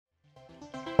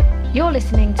You're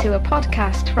listening to a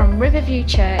podcast from Riverview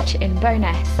Church in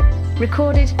Bowness,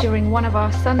 recorded during one of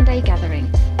our Sunday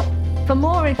gatherings. For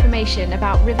more information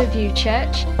about Riverview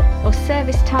Church, or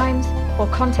service times, or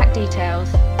contact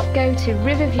details, go to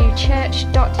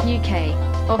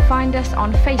riverviewchurch.uk or find us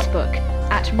on Facebook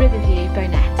at Riverview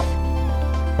Bowness.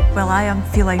 Well, I am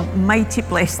feeling mighty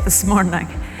blessed this morning.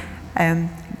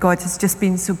 God has just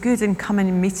been so good in coming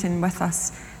and meeting with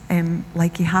us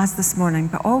like he has this morning,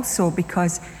 but also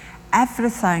because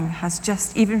everything has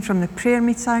just, even from the prayer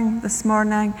meeting this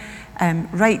morning,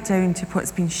 right down to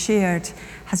what's been shared,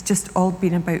 has just all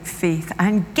been about faith.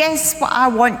 And guess what I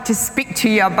want to speak to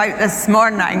you about this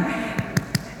morning?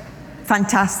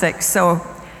 Fantastic. So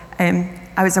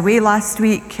I was away last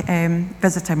week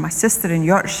visiting my sister in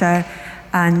Yorkshire,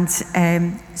 and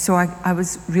so I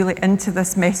was really into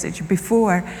this message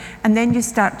before, and then you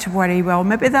start to worry, well,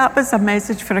 maybe that was a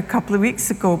message for a couple of weeks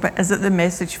ago, but is it the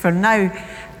message for now?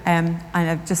 And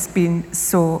I've just been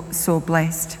so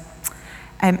blessed.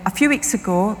 A few weeks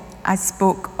ago, I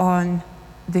spoke on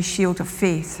the shield of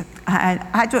faith. And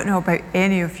I don't know about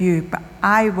any of you, but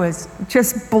I was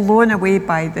just blown away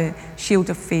by the shield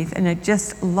of faith, and I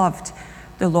just loved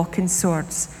the locking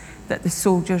swords, that the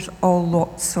soldiers all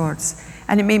locked swords.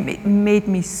 And it made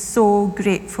me so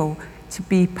grateful to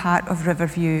be part of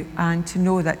Riverview and to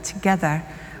know that together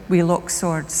we lock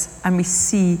swords and we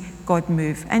see God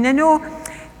move. And I know,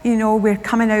 we're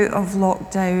coming out of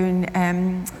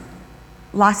lockdown.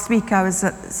 Last week I was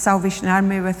at Salvation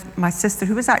Army with my sister,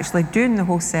 who was actually doing the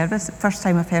whole service. The first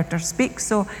time I've heard her speak,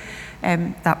 so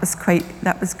that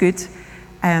was good.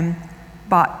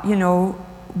 But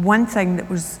one thing that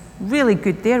was really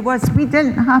good there was we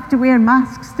didn't have to wear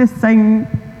masks to sing.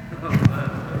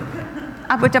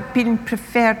 I would have been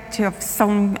preferred to have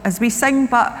sung as we sing,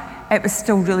 but it was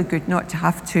still really good not to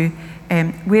have to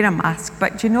wear a mask.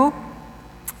 But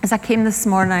as I came this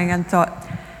morning and thought,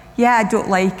 yeah, I don't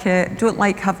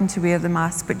like having to wear the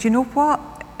mask, but you know what?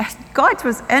 God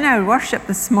was in our worship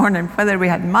this morning, whether we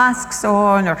had masks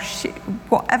on or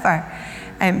whatever.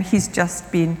 He's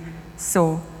just been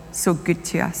so good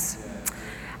to us.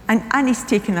 And he's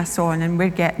taken us on, and we're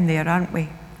getting there, aren't we?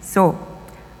 So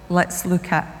let's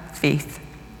look at faith.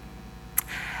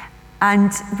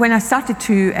 And when I started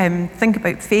to think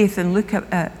about faith and look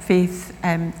at faith,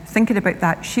 thinking about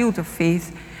that shield of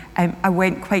faith, I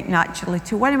went quite naturally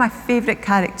to one of my favourite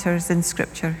characters in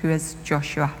Scripture, who is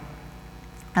Joshua.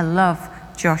 I love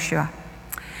Joshua.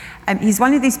 He's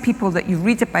one of these people that you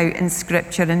read about in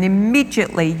Scripture, and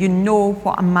immediately you know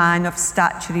what a man of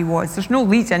stature he was. There's no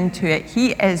lead into it.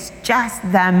 He is just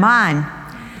the man.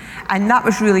 And that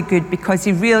was really good because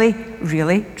he really,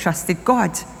 really trusted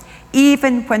God,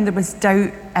 even when there was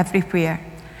doubt everywhere.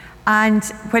 And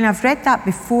when I've read that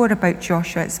before about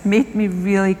Joshua, it's made me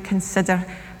really consider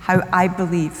how I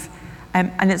believe.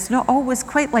 And it's not always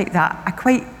quite like that. I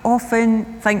quite often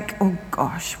think, oh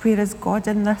gosh, where is God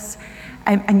in this?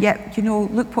 And yet,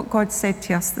 look what God said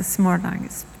to us this morning.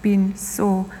 It's been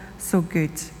so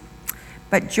good.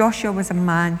 But Joshua was a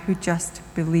man who just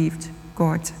believed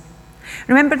God.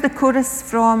 Remember the chorus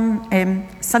from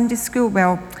Sunday school?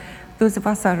 Well, those of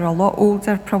us that are a lot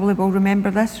older probably will remember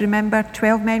this. Remember,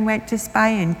 12 men went to spy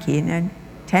in Canaan.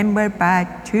 10 were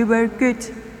bad, 2 were good.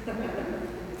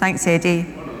 Thanks, Eddie.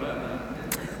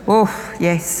 Oh,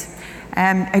 yes.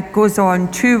 It goes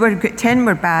on, 2 were good, 10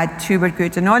 were bad, 2 were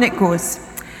good, and on it goes.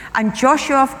 And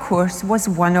Joshua, of course, was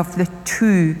one of the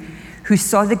 2 who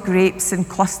saw the grapes and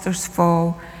clusters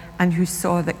fall and who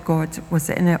saw that God was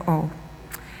in it all.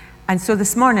 And so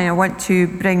this morning I want to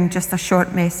bring just a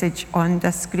short message on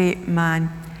this great man.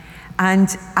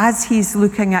 And as he's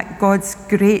looking at God's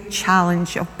great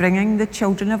challenge of bringing the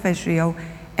children of Israel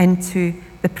into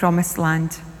the promised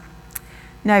land.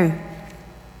 Now,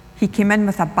 he came in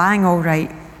with a bang, all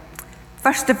right.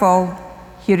 First of all,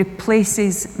 he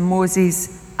replaces Moses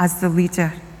as the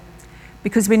leader,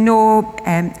 because we know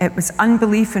it was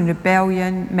unbelief and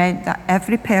rebellion meant that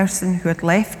every person who had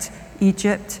left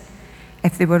Egypt,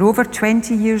 if they were over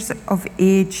 20 years of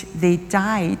age, they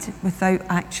died without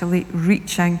actually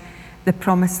reaching the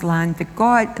promised land,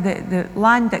 the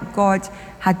land that God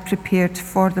had prepared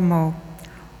for them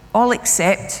all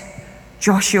except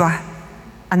Joshua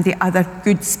and the other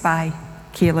good spy,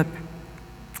 Caleb.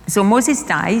 So Moses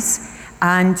dies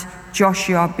and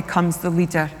Joshua becomes the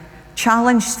leader,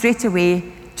 challenged straight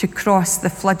away to cross the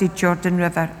flooded Jordan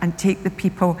River and take the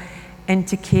people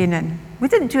into Canaan. We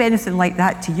didn't do anything like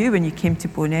that to you when you came to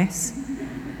Bowness.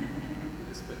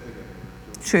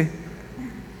 True.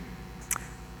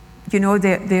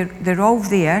 They're all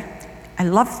there. I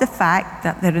love the fact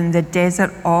that they're in the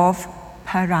desert of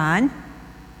Paran.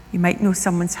 You might know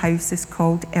someone's house is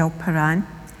called El Paran.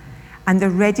 And they're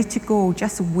ready to go,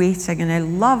 just waiting. And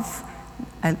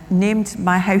I named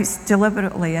my house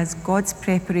deliberately as God's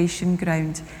preparation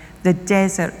ground, the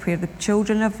desert where the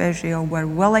children of Israel were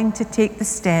willing to take the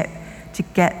step to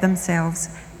get themselves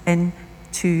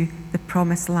into the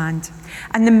promised land.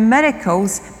 And the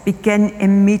miracles begin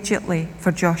immediately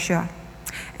for Joshua.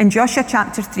 In Joshua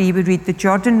chapter 3, we read the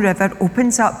Jordan River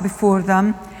opens up before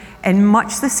them in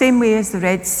much the same way as the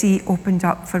Red Sea opened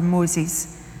up for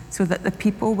Moses, so that the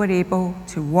people were able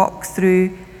to walk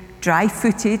through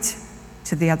dry-footed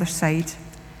to the other side.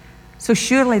 So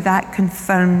surely that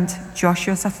confirmed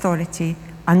Joshua's authority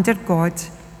under God,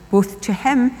 both to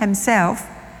himself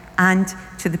and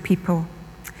to the people.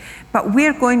 But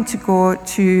we're going to go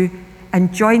to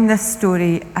and join this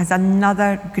story as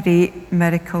another great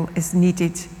miracle is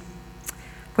needed,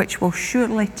 which will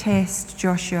surely test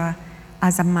Joshua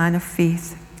as a man of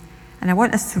faith. And I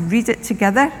want us to read it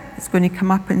together. It's going to come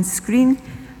up on screen.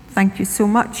 Thank you so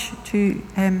much to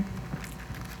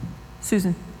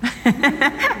Susan.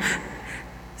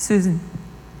 Susan.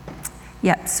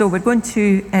 Yep, so we're going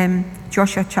to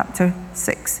Joshua chapter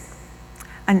 6.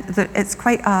 And it's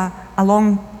quite a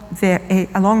long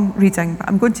reading, but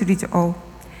I'm going to read it all.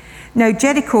 Now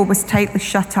Jericho was tightly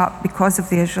shut up because of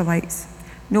the Israelites.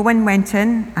 No one went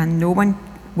in and no one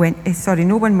went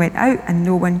out and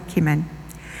no one came in.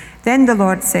 Then the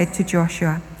Lord said to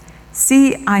Joshua,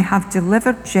 "See, I have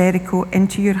delivered Jericho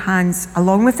into your hands,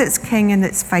 along with its king and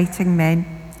its fighting men.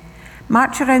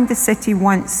 March around the city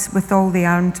once with all the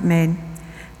armed men.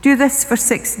 Do this for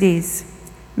 6 days.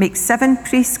 Make 7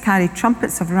 priests carry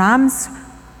trumpets of ram's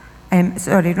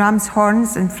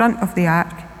horns in front of the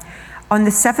ark. On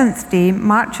the 7th day,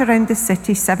 march around the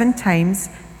city 7 times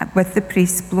with the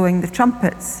priests blowing the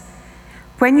trumpets.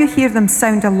 When you hear them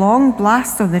sound a long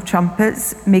blast on the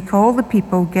trumpets, make all the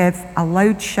people give a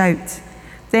loud shout.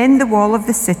 Then the wall of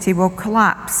the city will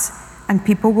collapse and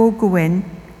people will go in,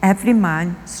 every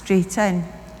man straight in."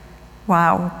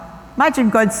 Wow.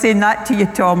 Imagine God saying that to you,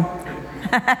 Tom.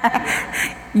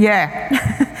 Yeah.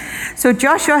 So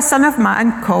Joshua, son of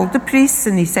man, called the priests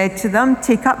and he said to them,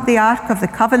 "Take up the ark of the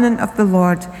covenant of the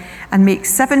Lord and make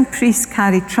 7 priests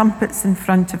carry trumpets in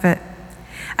front of it."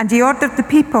 And he ordered the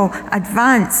people,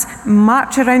 "Advance,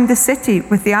 march around the city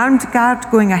with the armed guard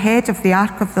going ahead of the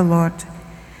ark of the Lord."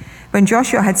 When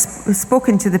Joshua had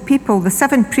spoken to the people, the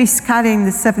 7 priests carrying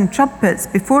the 7 trumpets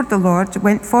before the Lord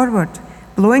went forward,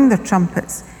 blowing their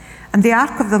trumpets, and the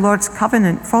ark of the Lord's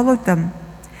covenant followed them.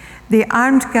 The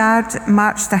armed guard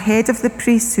marched ahead of the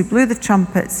priests who blew the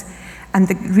trumpets, and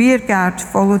the rear guard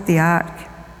followed the ark.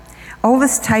 All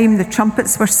this time the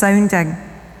trumpets were sounding.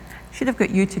 Should have got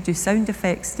you to do sound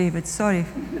effects, David, sorry.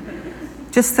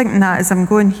 Just thinking that as I'm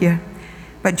going here.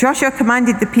 But Joshua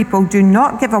commanded the people, "Do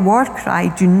not give a war cry,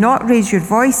 do not raise your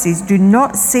voices, do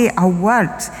not say a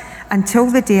word until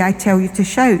the day I tell you to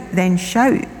shout, then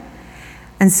shout."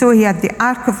 And so he had the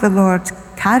ark of the Lord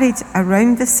carried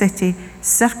around the city,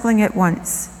 circling it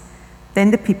once.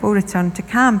 Then the people returned to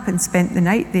camp and spent the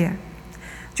night there.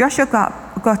 Joshua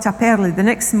got up early the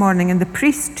next morning, and the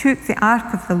priests took the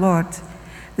ark of the Lord.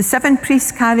 The 7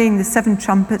 priests carrying the 7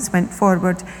 trumpets went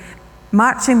forward,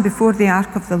 marching before the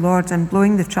ark of the Lord and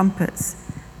blowing the trumpets.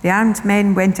 The armed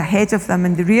men went ahead of them,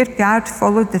 and the rear guard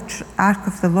followed the ark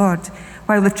of the Lord,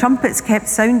 while the trumpets kept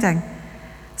sounding.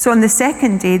 So on the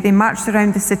 2nd day, they marched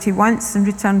around the city once and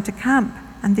returned to camp,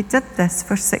 and they did this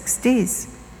for 6 days.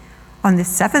 On the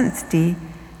 7th day,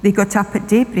 they got up at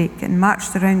daybreak and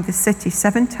marched around the city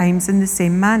 7 times in the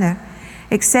same manner,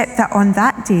 except that on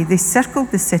that day they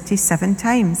circled the city 7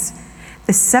 times.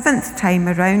 The 7th time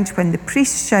around, when the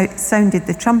priests sounded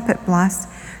the trumpet blast,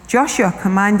 Joshua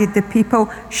commanded the people,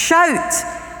 "Shout,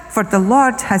 for the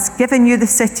Lord has given you the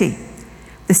city.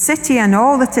 The city and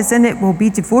all that is in it will be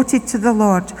devoted to the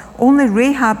Lord. Only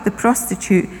Rahab the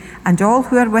prostitute and all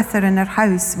who are with her in her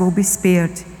house will be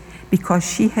spared, because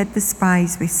she hid the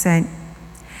spies we sent.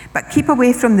 But keep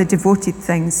away from the devoted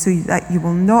things, so that you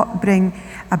will not bring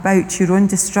about your own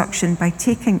destruction by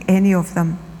taking any of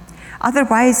them.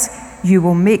 Otherwise, you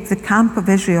will make the camp of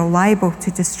Israel liable to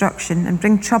destruction and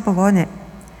bring trouble on it.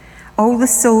 All the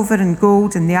silver and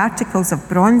gold and the articles of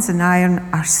bronze and iron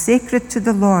are sacred to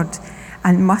the Lord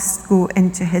and must go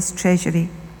into his treasury."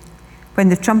 When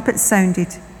the trumpet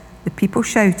sounded, the people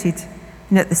shouted,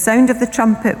 and at the sound of the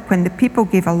trumpet, when the people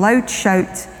gave a loud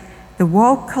shout, the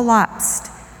wall collapsed,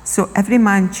 so every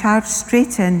man charged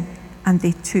straight in, and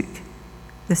they took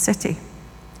the city.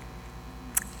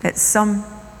 It's some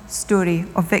story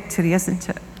of victory, isn't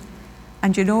it?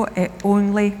 And you know, it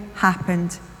only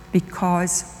happened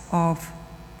because of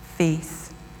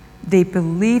faith. They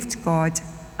believed God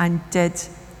and did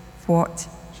what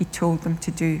he told them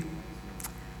to do.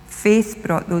 Faith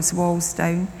brought those walls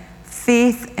down.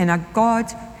 Faith in a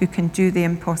God who can do the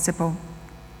impossible.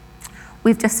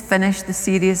 We've just finished the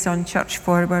series on Church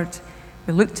Forward.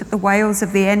 We looked at the wiles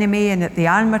of the enemy and at the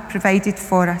armour provided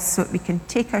for us so that we can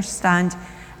take our stand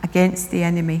against the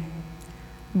enemy.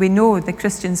 We know the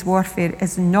Christian's warfare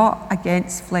is not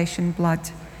against flesh and blood,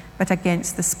 but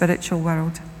against the spiritual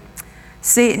world.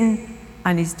 Satan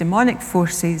and his demonic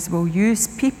forces will use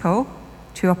people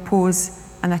to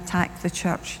oppose and attack the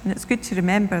church. And it's good to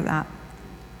remember that.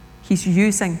 He's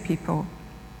using people.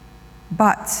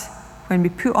 But when we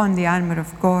put on the armour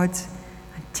of God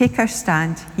and take our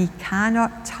stand, he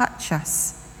cannot touch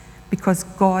us because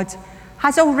God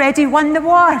has already won the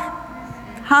war.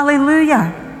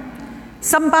 Hallelujah.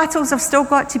 Some battles have still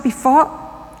got to be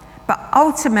fought, but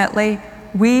ultimately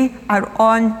we are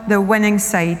on the winning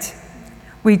side.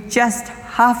 We just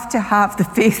have to have the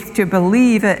faith to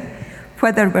believe it.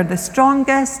 Whether we're the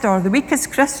strongest or the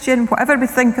weakest Christian, whatever we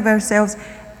think of ourselves,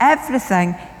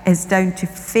 everything is down to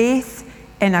faith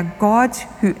in a God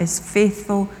who is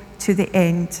faithful to the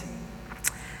end.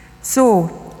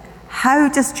 So, how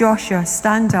does Joshua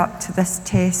stand up to this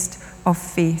test of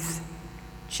faith?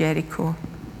 Jericho.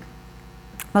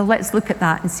 Well, let's look at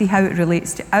that and see how it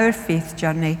relates to our faith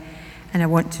journey. And I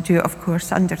want to do it, of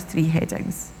course, under 3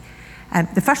 headings.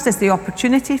 The first is the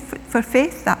opportunity for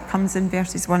faith. That comes in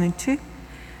verses 1 and 2.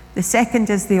 The second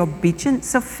is the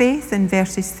obedience of faith in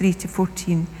verses 3 to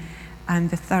 14. And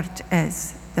the third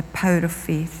is the power of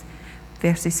faith,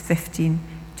 verses 15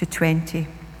 to 20.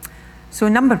 So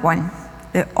number 1,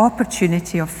 the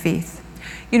opportunity of faith.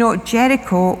 You know,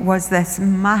 Jericho was this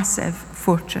massive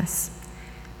fortress,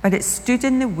 but it stood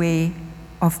in the way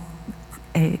of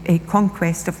a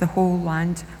conquest of the whole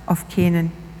land of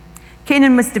Canaan.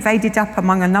 Canaan was divided up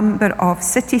among a number of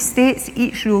city-states,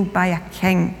 each ruled by a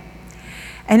king.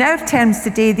 In our terms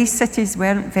today, these cities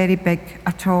weren't very big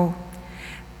at all.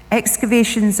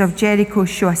 Excavations of Jericho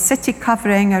show a city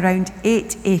covering around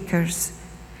 8 acres,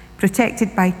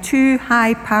 protected by 2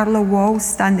 high parallel walls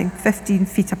standing 15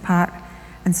 feet apart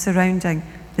and surrounding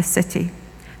the city.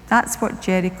 That's what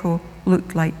Jericho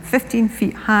looked like, 15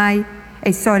 feet high,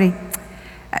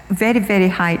 very, very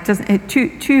high.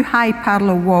 Two high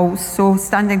parallel walls, so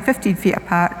standing 15 feet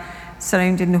apart,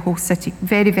 surrounding the whole city.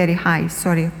 Very, very high,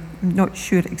 sorry, I'm not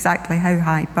sure exactly how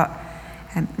high, but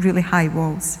really high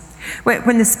walls.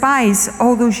 When the spies,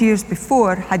 all those years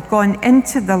before, had gone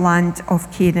into the land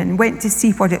of Canaan, went to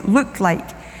see what it looked like,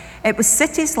 it was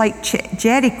cities like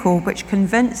Jericho which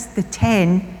convinced the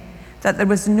 10 that there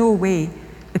was no way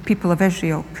the people of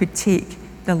Israel could take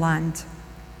the land.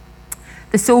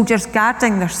 The soldiers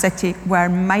guarding their city were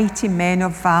mighty men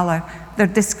of valor. They're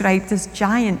described as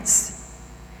giants.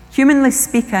 Humanly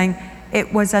speaking,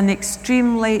 it was an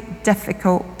extremely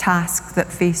difficult task that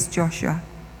faced Joshua.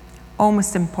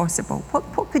 Almost impossible.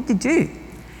 What could they do?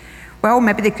 Well,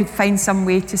 maybe they could find some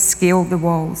way to scale the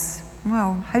walls.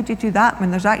 Well, how do you do that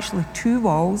when there's actually 2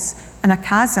 walls and a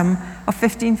chasm of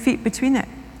 15 feet between it?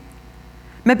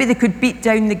 Maybe they could beat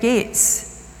down the gates.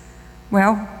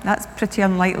 Well, that's pretty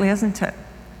unlikely, isn't it?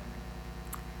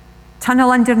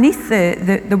 Tunnel underneath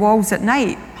the walls at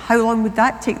night. How long would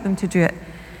that take them to do it?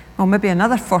 Well, maybe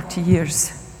another 40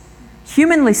 years.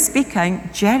 Humanly speaking,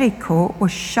 Jericho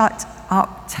was shut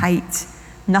up tight.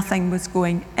 Nothing was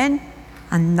going in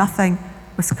and nothing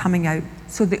was coming out.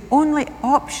 So the only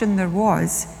option there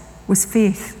was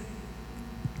faith.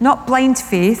 Not blind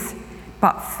faith,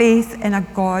 but faith in a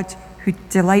God who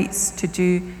delights to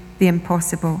do the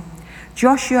impossible.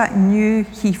 Joshua knew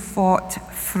he fought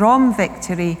from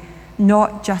victory,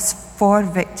 not just for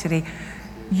victory.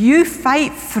 You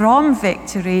fight from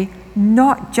victory,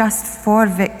 not just for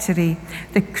victory.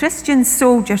 The Christian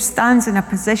soldier stands in a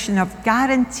position of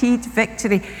guaranteed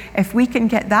victory. If we can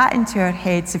get that into our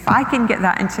heads, if I can get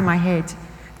that into my head,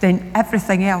 then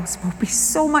everything else will be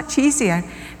so much easier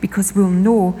because we'll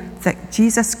know that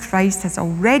Jesus Christ has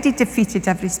already defeated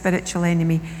every spiritual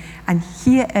enemy and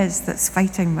he it is that's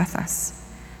fighting with us.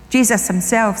 Jesus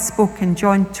himself spoke in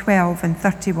John 12 and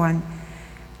 31.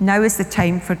 Now is the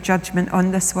time for judgment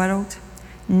on this world.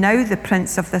 Now the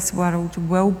prince of this world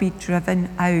will be driven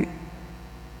out.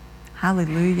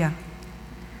 Hallelujah.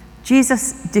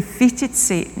 Jesus defeated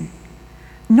Satan,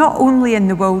 not only in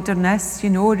the wilderness.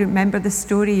 Remember the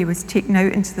story, he was taken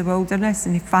out into the wilderness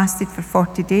and he fasted for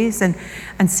 40 days and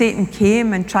Satan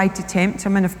came and tried to tempt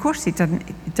him, and of course he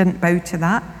didn't bow to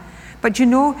that. But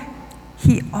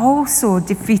he also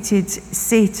defeated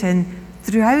Satan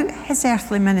throughout his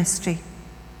earthly ministry.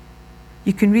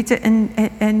 You can read it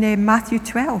in Matthew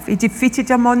 12. He defeated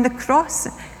him on the cross.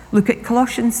 Look at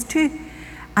Colossians 2.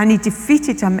 And he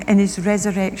defeated him in his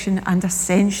resurrection and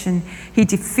ascension. He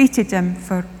defeated him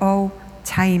for all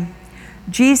time.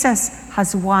 Jesus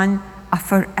has won a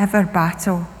forever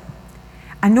battle.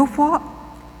 And know what?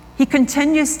 He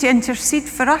continues to intercede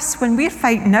for us when we're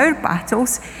fighting our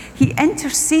battles. He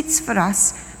intercedes for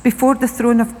us before the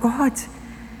throne of God.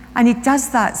 And he does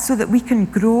that so that we can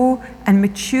grow and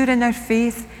mature in our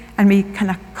faith and we can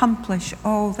accomplish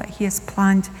all that he has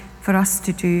planned for us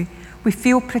to do. We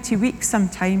feel pretty weak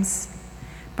sometimes,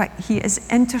 but he is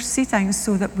interceding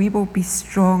so that we will be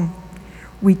strong.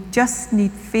 We just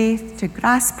need faith to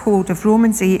grasp hold of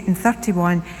Romans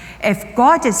 8:31. If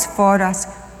God is for us,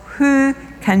 who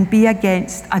can be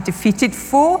against a defeated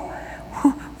foe?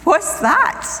 What's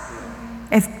that?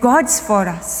 If God's for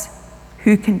us,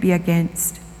 who can be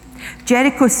against?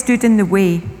 Jericho stood in the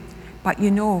way, but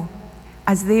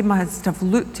as they must have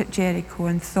looked at Jericho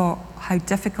and thought, how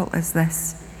difficult is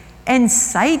this?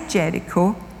 Inside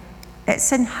Jericho,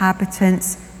 its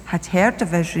inhabitants had heard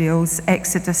of Israel's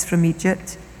exodus from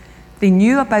Egypt. They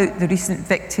knew about the recent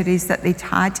victories that they'd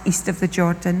had east of the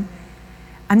Jordan,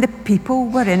 and the people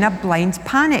were in a blind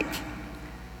panic.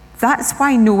 That's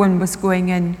why no one was going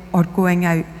in or going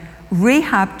out.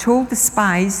 Rahab told the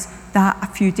spies that a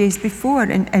few days before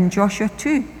in Joshua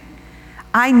 2.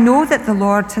 I know that the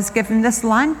Lord has given this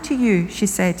land to you, she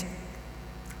said,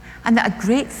 and that a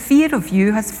great fear of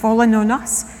you has fallen on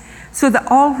us, so that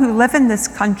all who live in this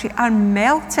country are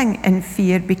melting in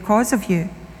fear because of you.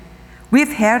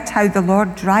 We've heard how the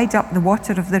Lord dried up the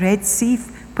water of the Red Sea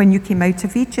when you came out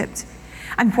of Egypt,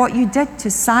 and what you did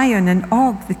to Sihon and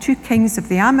Og, the two kings of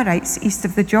the Amorites east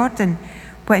of the Jordan,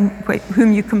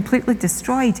 whom you completely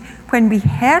destroyed. When we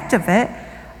heard of it,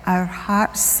 our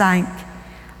hearts sank,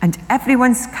 and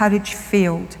everyone's courage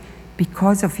failed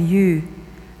because of you.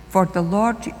 For the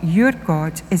Lord your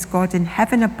God is God in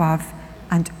heaven above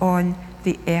and on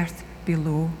the earth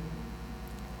below.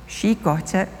 She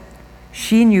got it.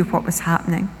 She knew what was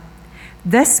happening.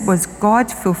 This was God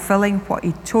fulfilling what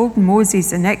he told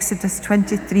Moses in Exodus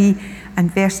 23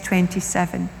 and verse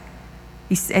 27.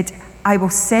 He said, I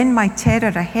will send my terror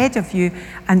ahead of you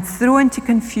and throw into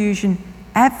confusion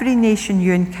every nation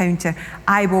you encounter.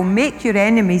 I will make your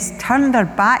enemies turn their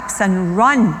backs and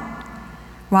run.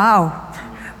 Wow.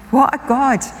 What a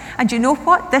God. And you know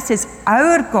what? This is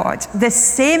our God, the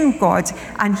same God,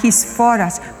 and he's for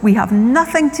us. We have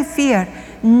nothing to fear,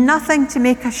 nothing to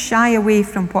make us shy away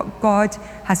from what God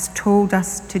has told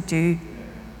us to do.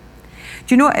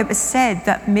 Do you know, it was said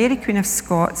that Mary Queen of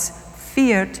Scots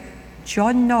feared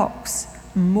John Knox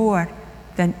more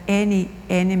than any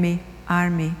enemy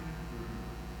army.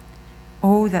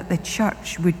 Oh, that the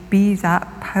church would be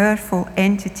that powerful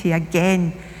entity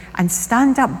again and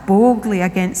stand up boldly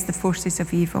against the forces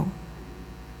of evil.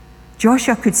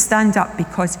 Joshua could stand up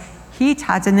because he'd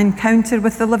had an encounter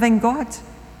with the living God.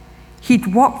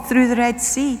 He'd walked through the Red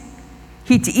Sea.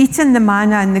 He'd eaten the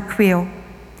manna and the quail.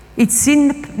 He'd seen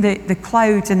the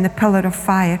cloud and the pillar of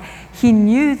fire. He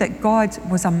knew that God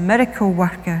was a miracle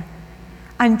worker.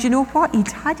 And you know what?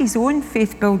 He'd had his own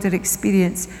faith builder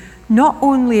experience, not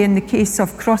only in the case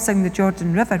of crossing the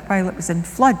Jordan River while it was in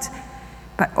flood,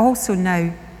 but also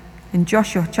now in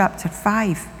Joshua chapter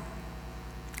 5.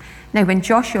 Now, when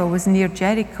Joshua was near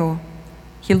Jericho,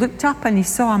 he looked up and he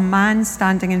saw a man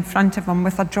standing in front of him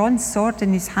with a drawn sword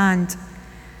in his hand.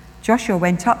 Joshua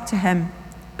went up to him,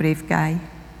 brave guy,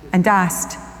 and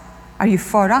asked, are you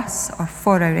for us or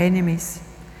for our enemies?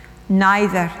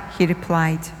 Neither, he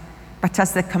replied, but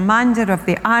as the commander of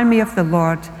the army of the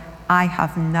Lord, I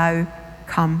have now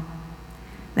come.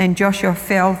 Then Joshua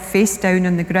fell face down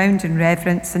on the ground in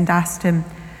reverence and asked him,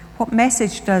 what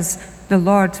message does the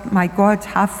Lord my God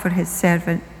have for his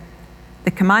servant? The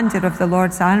commander of the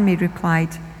Lord's army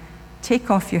replied,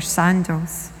 take off your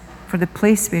sandals, for the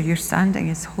place where you're standing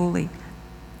is holy.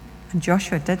 And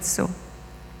Joshua did so.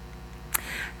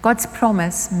 God's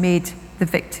promise made the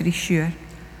victory sure.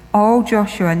 All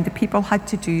Joshua and the people had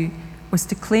to do was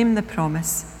to claim the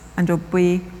promise and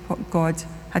obey what God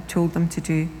had told them to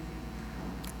do.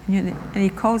 And he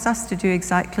calls us to do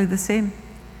exactly the same.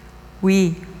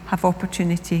 We have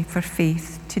opportunity for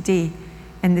faith today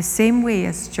in the same way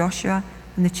as Joshua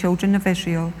and the children of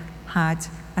Israel had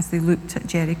as they looked at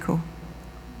Jericho.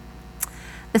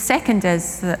 The second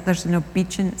is that there's an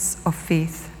obedience of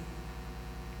faith.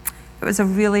 It was a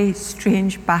really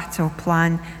strange battle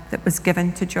plan that was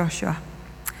given to Joshua.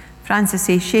 Francis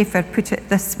A. Schaeffer put it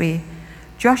this way: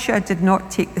 Joshua did not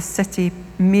take the city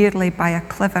merely by a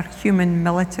clever human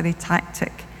military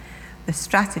tactic. The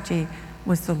strategy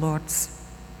was the Lord's.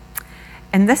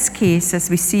 In this case, as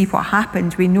we see what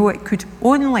happened, we know it could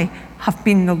only have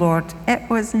been the Lord. It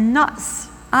was nuts,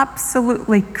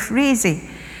 absolutely crazy,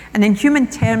 and in human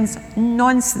terms,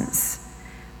 nonsense.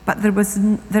 But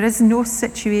there is no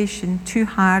situation too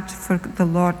hard for the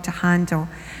Lord to handle,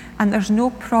 and there's no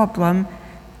problem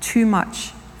too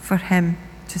much for him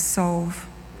to solve.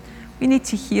 We need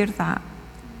to hear that.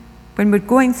 When we're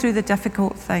going through the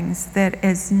difficult things, there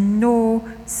is no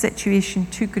situation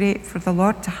too great for the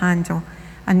Lord to handle,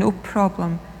 and no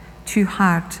problem too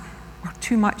hard or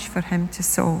too much for him to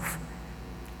solve.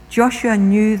 Joshua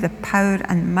knew the power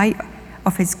and might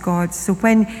of his God, so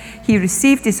when he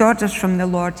received his orders from the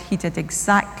Lord, he did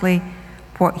exactly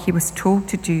what he was told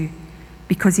to do,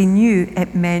 because he knew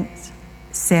it meant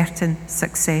certain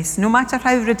success. No matter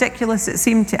how ridiculous it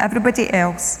seemed to everybody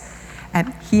else,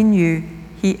 he knew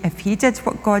if he did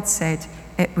what God said,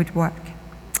 it would work.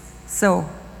 So,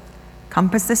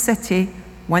 compass the city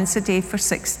once a day for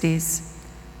 6 days.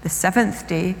 The 7th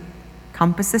day,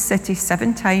 compass the city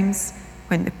 7 times.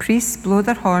 When the priests blow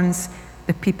their horns,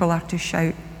 the people are to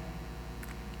shout.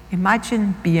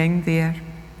 Imagine being there.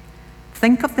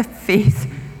 Think of the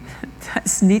faith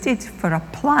that's needed for a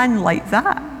plan like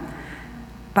that.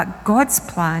 But God's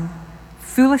plan,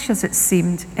 foolish as it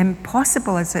seemed,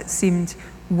 impossible as it seemed,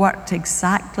 worked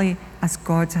exactly as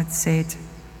God had said.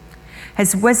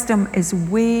 His wisdom is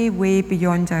way, way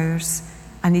beyond ours,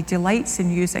 and he delights in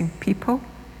using people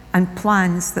and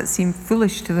plans that seem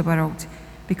foolish to the world,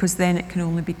 because then it can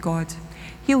only be God.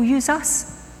 He'll use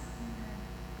us,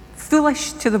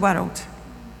 foolish to the world,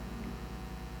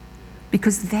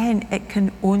 because then it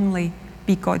can only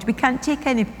be God. We can't take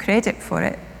any credit for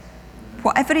it.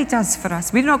 Whatever he does for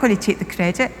us, we're not going to take the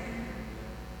credit.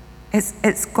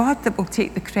 It's God that will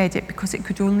take the credit, because it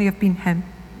could only have been him.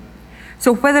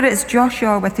 So whether it's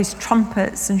Joshua with his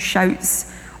trumpets and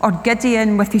shouts, or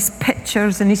Gideon with his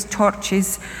pitchers and his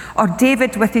torches, or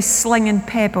David with his sling and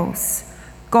pebbles,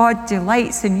 God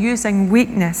delights in using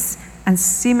weakness and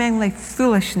seemingly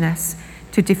foolishness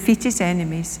to defeat his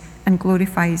enemies and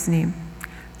glorify his name.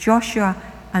 Joshua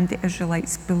and the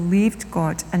Israelites believed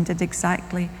God and did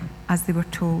exactly as they were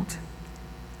told.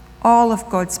 All of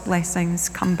God's blessings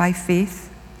come by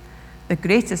faith. The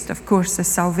greatest, of course, is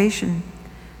salvation.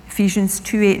 Ephesians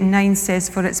 2:8-9 says,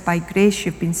 "For it's by grace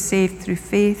you've been saved through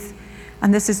faith,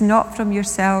 and this is not from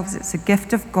yourselves, it's a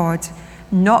gift of God,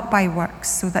 not by works,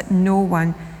 so that no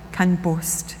one can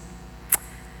boast."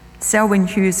 Selwyn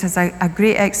Hughes has a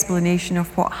great explanation of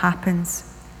what happens.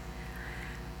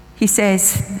 He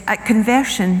says, at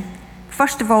conversion,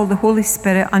 first of all, the Holy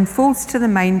Spirit unfolds to the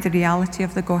mind the reality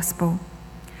of the gospel.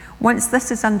 Once this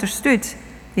is understood,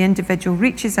 the individual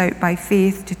reaches out by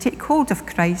faith to take hold of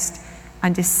Christ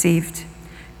and is saved.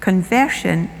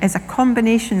 Conversion is a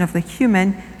combination of the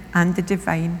human and the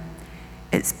divine.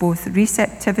 It's both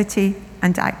receptivity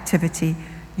and activity.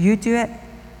 You do it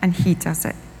and he does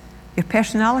it. Your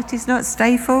personality is not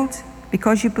stifled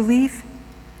because you believe,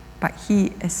 but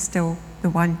he is still the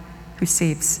one who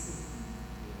saves.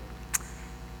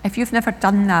 If you've never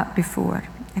done that before,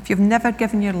 if you've never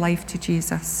given your life to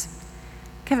Jesus,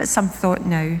 give it some thought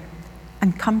now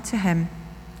and come to him.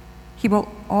 He will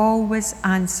always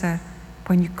answer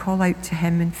when you call out to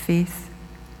him in faith.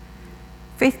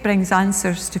 Faith brings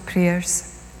answers to prayers.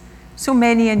 So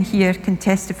many in here can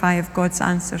testify of God's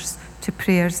answers to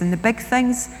prayers in the big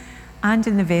things and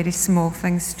in the very small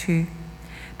things too.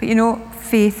 But you know,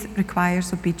 faith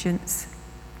requires obedience.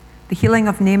 The healing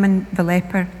of Naaman the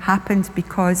leper happened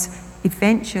because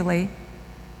eventually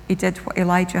he did what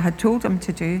Elijah had told him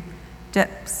to do,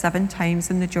 dip 7 times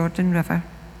in the Jordan River.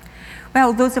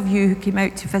 Well, those of you who came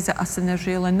out to visit us in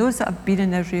Israel and those that have been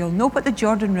in Israel know what the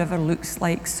Jordan River looks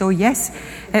like. So yes,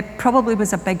 it probably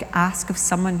was a big ask of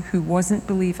someone who wasn't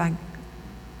believing.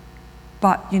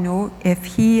 But, you know, if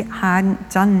he hadn't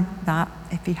done that,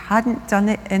 if he hadn't done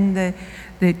it in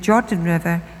the Jordan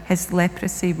River, his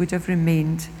leprosy would have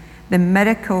remained. The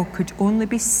miracle could only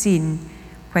be seen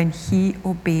when he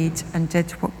obeyed and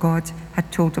did what God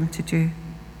had told him to do.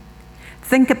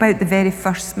 Think about the very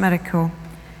first miracle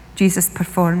Jesus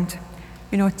performed.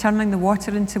 You know, turning the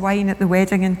water into wine at the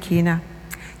wedding in Cana.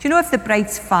 Do you know, if the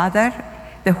bride's father,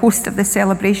 the host of the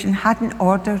celebration, hadn't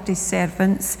ordered his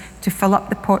servants to fill up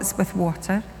the pots with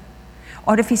water,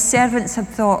 or if his servants had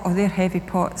thought, oh, they're heavy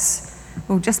pots,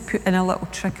 we'll just put in a little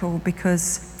trickle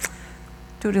because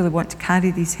I don't really want to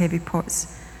carry these heavy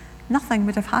pots, nothing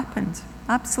would have happened.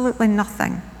 Absolutely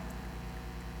nothing.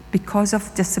 Because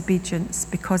of disobedience,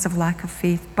 because of lack of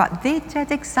faith. But they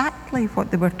did exactly what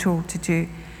they were told to do,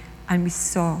 and we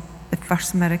saw the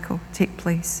first miracle take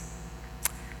place.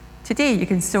 Today, you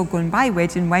can still go and buy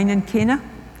wedding wine in Cana.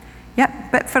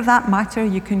 Yep, but for that matter,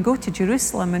 you can go to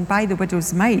Jerusalem and buy the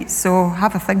widow's mite, so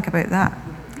have a think about that.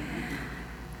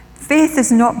 Faith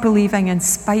is not believing in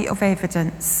spite of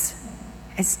evidence.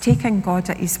 It's taking God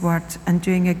at his word and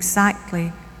doing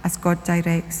exactly as God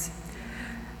directs.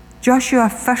 Joshua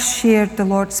first shared the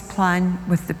Lord's plan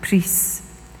with the priests.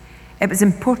 It was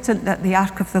important that the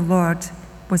Ark of the Lord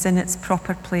was in its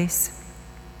proper place.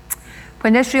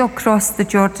 When Israel crossed the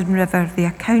Jordan River, the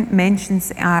account mentions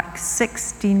the Ark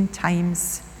 16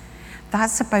 times.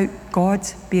 That's about God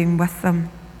being with them.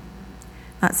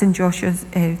 That's in Joshua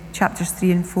chapters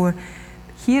 3 and 4.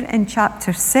 Here in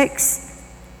chapter 6,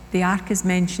 the Ark is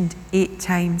mentioned 8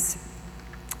 times.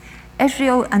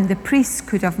 Israel and the priests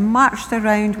could have marched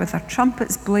around with their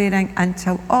trumpets blaring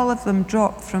until all of them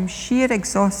dropped from sheer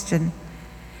exhaustion.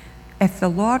 If the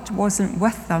Lord wasn't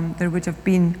with them, there would have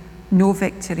been no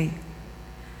victory.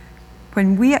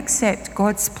 When we accept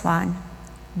God's plan,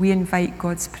 we invite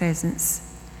God's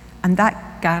presence, and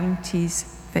that guarantees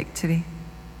victory.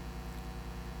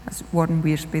 That's Warren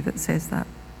Wiersbe that says that.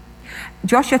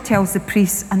 Joshua tells the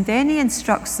priests, and then he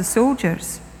instructs the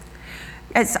soldiers.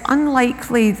 It's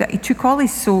unlikely that he took all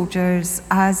his soldiers,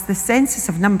 as the census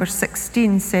of number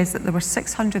 16 says that there were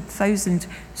 600,000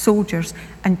 soldiers,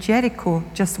 and Jericho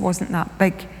just wasn't that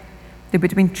big. They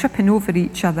would have been tripping over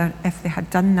each other if they had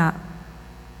done that.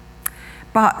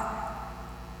 But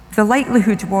the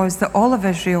likelihood was that all of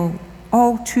Israel,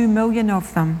 all 2 million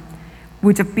of them,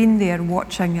 would have been there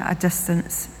watching at a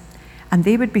distance, and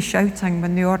they would be shouting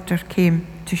when the order came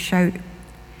to shout.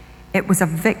 It was a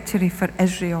victory for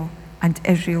Israel and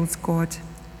Israel's God.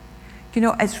 You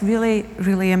know, it's really,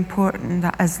 really important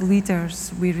that as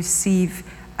leaders we receive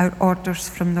our orders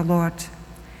from the Lord.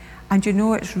 And you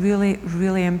know, it's really,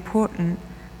 really important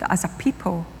that as a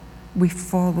people we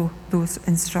follow those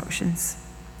instructions.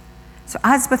 So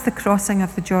as with the crossing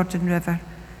of the Jordan River,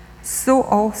 so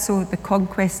also the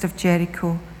conquest of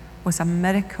Jericho was a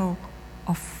miracle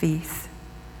of faith.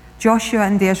 Joshua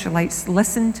and the Israelites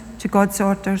listened to God's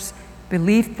orders,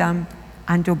 believed them,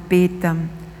 and obeyed them,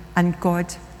 and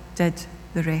God did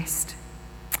the rest.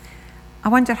 I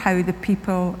wonder how the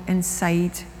people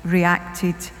inside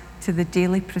reacted to the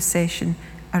daily procession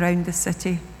around the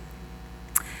city.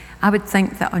 I would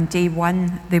think that on day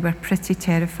one they were pretty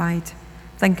terrified,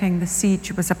 thinking the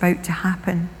siege was about to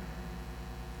happen.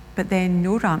 But then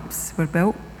no ramps were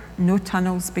built, no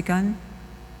tunnels begun,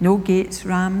 no gates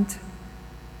rammed.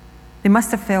 They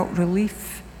must have felt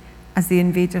relief as the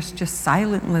invaders just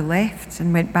silently left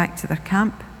and went back to their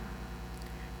camp.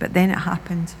 But then it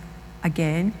happened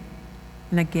again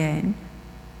and again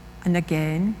and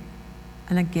again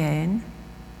and again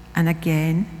and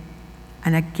again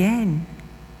and again.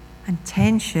 And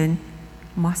tension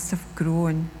must have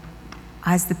grown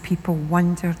as the people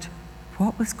wondered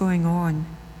what was going on,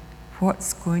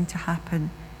 what's going to happen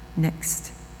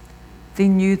next. They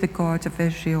knew the God of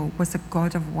Israel was a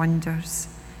God of wonders,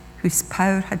 whose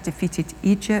power had defeated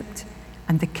Egypt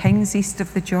and the kings east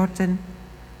of the Jordan.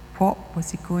 What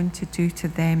was he going to do to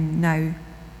them now?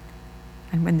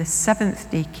 And when the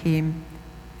 7th day came,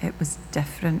 it was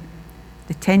different.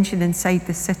 The tension inside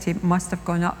the city must have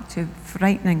gone up to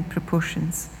frightening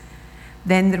proportions.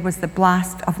 Then there was the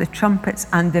blast of the trumpets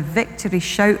and the victory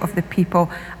shout of the people,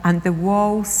 and the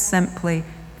walls simply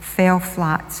fell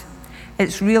flat.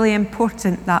 It's really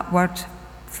important that word,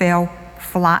 fell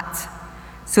flat,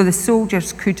 so the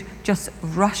soldiers could just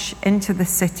rush into the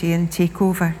city and take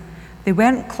over. They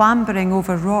weren't clambering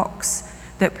over rocks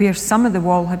that where some of the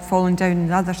wall had fallen down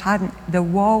and others hadn't. The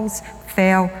walls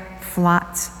fell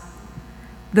flat.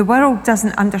 The world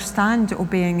doesn't understand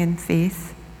obeying in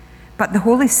faith, but the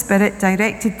Holy Spirit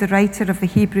directed the writer of the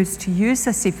Hebrews to use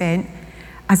this event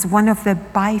as one of the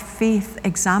by faith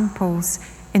examples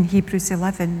in Hebrews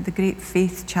 11, the great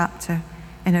faith chapter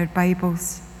in our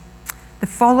Bibles. The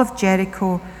fall of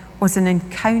Jericho was an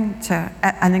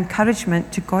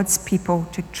encouragement to God's people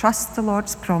to trust the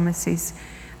Lord's promises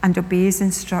and obey his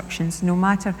instructions, no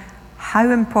matter how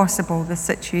impossible the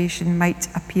situation might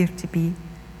appear to be.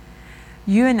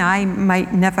 You and I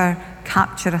might never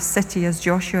capture a city as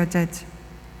Joshua did,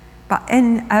 but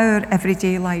in our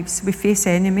everyday lives, we face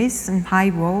enemies and high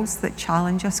walls that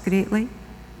challenge us greatly.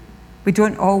 We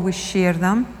don't always share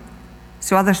them,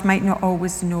 so others might not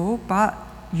always know, but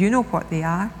you know what they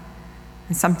are.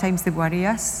 And sometimes they worry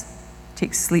us,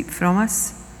 take sleep from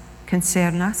us,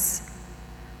 concern us.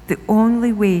 The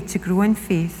only way to grow in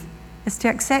faith is to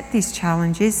accept these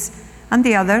challenges and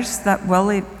the others that will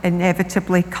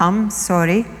inevitably come,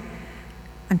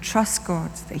 and trust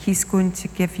God that he's going to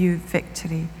give you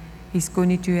victory. He's going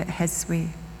to do it his way.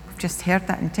 We've just heard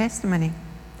that in testimony.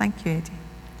 Thank you, Eddie.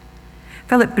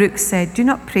 Philip Brooks said, "Do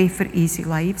not pray for easy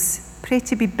lives. Pray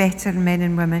to be better men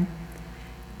and women.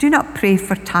 Do not pray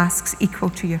for tasks equal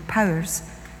to your powers,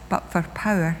 but for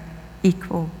power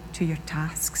equal to your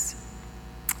tasks."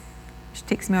 Which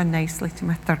takes me on nicely to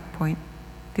my third point,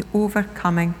 the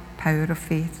overcoming power of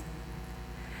faith.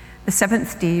 The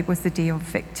seventh day was the day of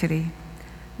victory.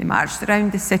 They marched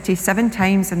around the city 7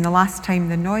 times, and the last time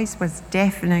the noise was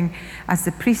deafening as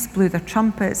the priests blew their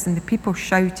trumpets and the people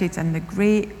shouted, and the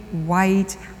great,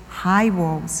 wide, high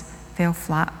walls fell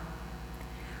flat.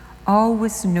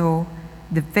 Always know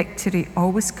the victory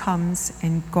always comes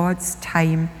in God's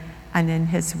time and in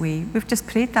his way. We've just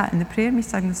prayed that in the prayer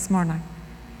meeting this morning.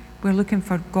 We're looking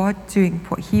for God doing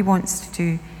what he wants to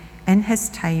do in his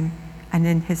time and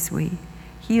in his way.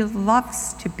 He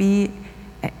loves to be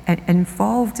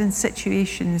involved in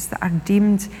situations that are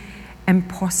deemed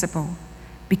impossible,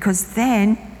 because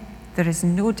then there is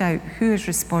no doubt who is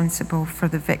responsible for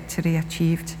the victory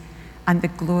achieved, and the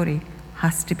glory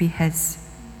has to be his.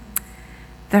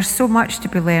 There's so much to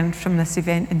be learned from this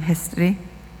event in history,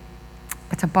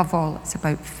 but above all, it's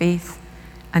about faith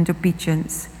and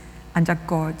obedience and a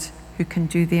God who can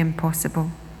do the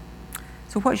impossible.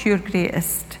 So what's your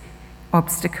greatest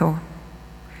obstacle?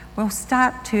 Well,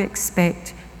 start to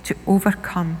expect to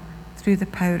overcome through the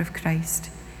power of Christ.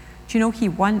 Do you know he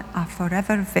won a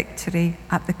forever victory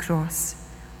at the cross?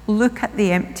 Look at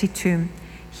the empty tomb.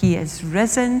 He is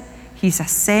risen, he's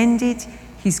ascended,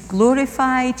 he's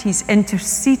glorified, he's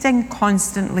interceding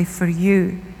constantly for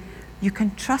you. You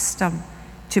can trust him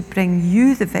to bring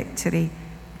you the victory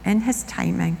in his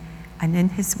timing and in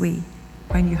his way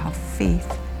when you have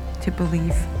faith to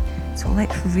believe. So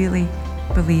let's really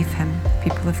believe him,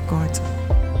 people of God.